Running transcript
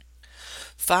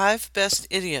5 best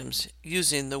idioms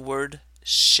using the word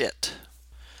shit.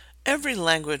 Every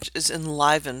language is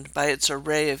enlivened by its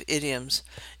array of idioms,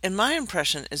 and my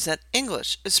impression is that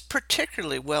English is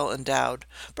particularly well endowed,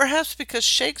 perhaps because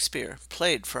Shakespeare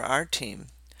played for our team.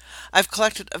 I've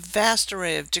collected a vast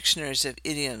array of dictionaries of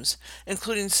idioms,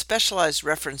 including specialized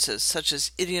references such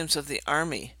as idioms of the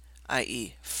army,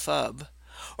 i.e., fub,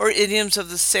 or idioms of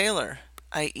the sailor,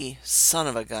 i.e., son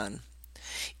of a gun.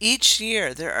 Each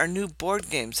year there are new board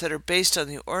games that are based on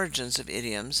the origins of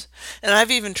idioms, and I've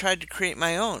even tried to create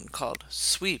my own called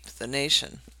Sweep the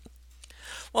Nation.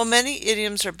 While many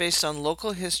idioms are based on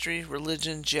local history,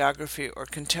 religion, geography, or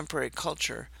contemporary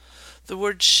culture, the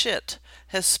word shit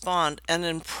has spawned an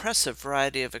impressive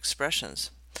variety of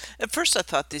expressions. At first I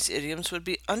thought these idioms would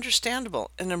be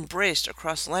understandable and embraced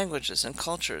across languages and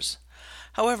cultures.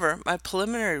 However, my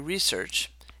preliminary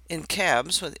research in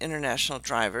cabs with international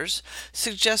drivers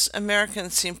suggests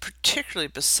Americans seem particularly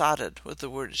besotted with the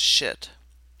word shit.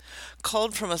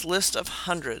 Culled from a list of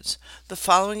hundreds, the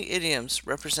following idioms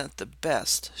represent the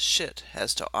best shit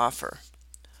has to offer.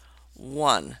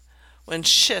 1. When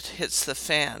shit hits the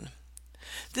fan.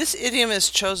 This idiom is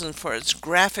chosen for its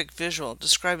graphic visual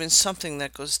describing something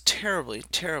that goes terribly,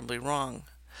 terribly wrong.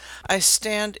 I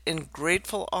stand in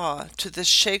grateful awe to this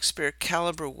Shakespeare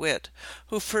caliber wit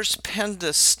who first penned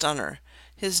this stunner,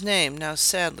 his name now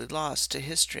sadly lost to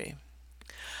history.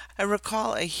 I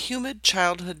recall a humid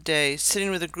childhood day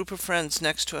sitting with a group of friends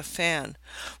next to a fan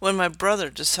when my brother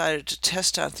decided to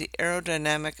test out the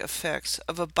aerodynamic effects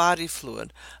of a body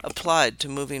fluid applied to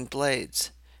moving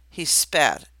blades. He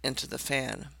spat into the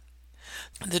fan.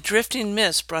 The drifting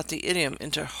mist brought the idiom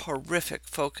into horrific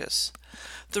focus.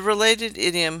 The related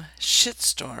idiom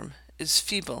shitstorm is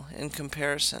feeble in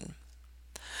comparison.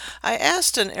 I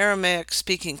asked an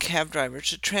Aramaic-speaking cab driver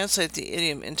to translate the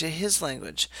idiom into his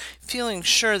language, feeling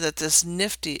sure that this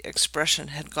nifty expression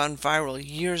had gone viral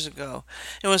years ago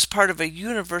and was part of a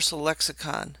universal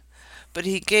lexicon. But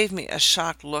he gave me a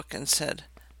shocked look and said,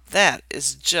 "That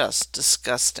is just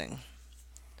disgusting."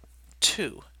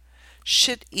 2.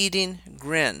 Shit-eating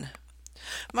grin.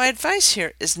 My advice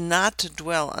here is not to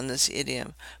dwell on this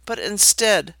idiom, but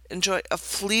instead enjoy a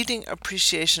fleeting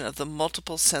appreciation of the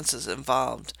multiple senses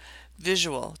involved: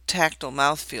 visual, tactile,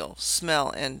 mouthfeel,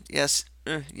 smell, and, yes,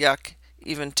 yuck,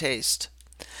 even taste.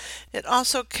 It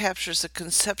also captures the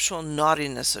conceptual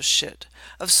naughtiness of shit,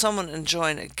 of someone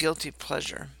enjoying a guilty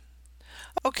pleasure.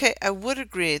 Okay, I would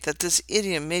agree that this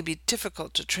idiom may be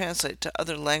difficult to translate to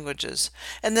other languages,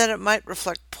 and that it might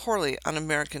reflect poorly on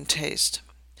American taste.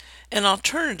 An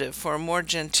alternative for a more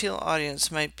genteel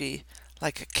audience might be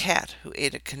like a cat who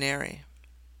ate a canary.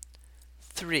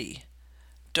 3.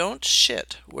 Don't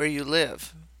shit where you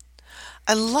live.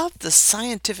 I love the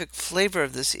scientific flavor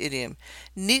of this idiom,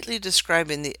 neatly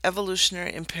describing the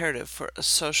evolutionary imperative for a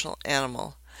social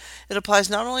animal. It applies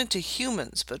not only to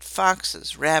humans, but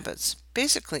foxes, rabbits,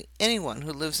 basically anyone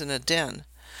who lives in a den.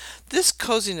 This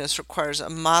coziness requires a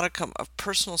modicum of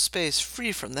personal space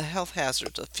free from the health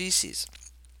hazards of feces.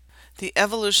 The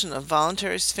evolution of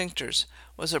voluntary sphincters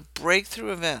was a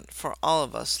breakthrough event for all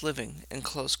of us living in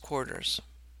close quarters.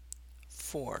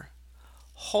 4.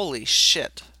 Holy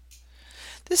shit.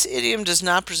 This idiom does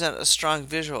not present a strong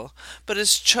visual, but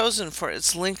is chosen for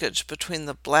its linkage between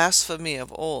the blasphemy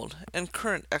of old and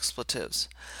current expletives.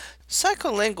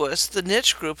 Psycholinguists, the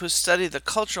niche group who study the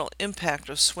cultural impact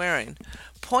of swearing,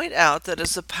 point out that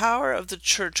as the power of the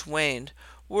church waned,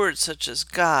 words such as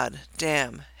God,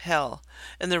 damn, hell,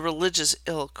 and the religious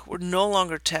ilk were no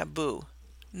longer taboo.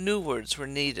 New words were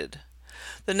needed.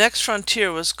 The next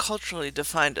frontier was culturally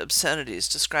defined obscenities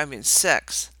describing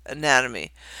sex,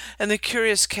 anatomy, and the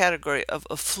curious category of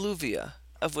effluvia,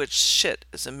 of which shit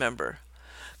is a member.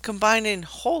 Combining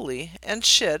holy and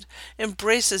shit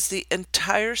embraces the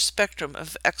entire spectrum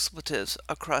of expletives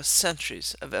across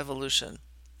centuries of evolution.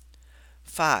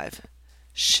 5.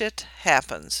 Shit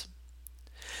happens.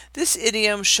 This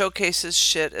idiom showcases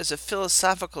shit as a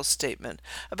philosophical statement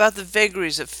about the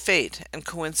vagaries of fate and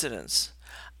coincidence.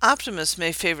 Optimists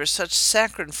may favor such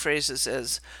saccharine phrases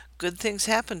as, "Good things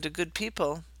happen to good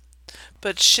people."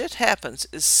 But shit happens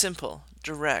is simple,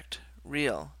 direct,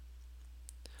 real.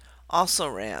 Also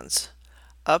rans,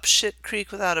 up shit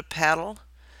creek without a paddle,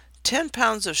 10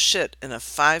 pounds of shit in a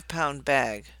 5-pound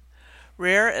bag,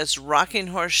 rare as rocking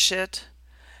horse shit,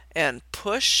 and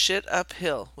push shit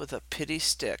uphill with a pity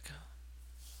stick.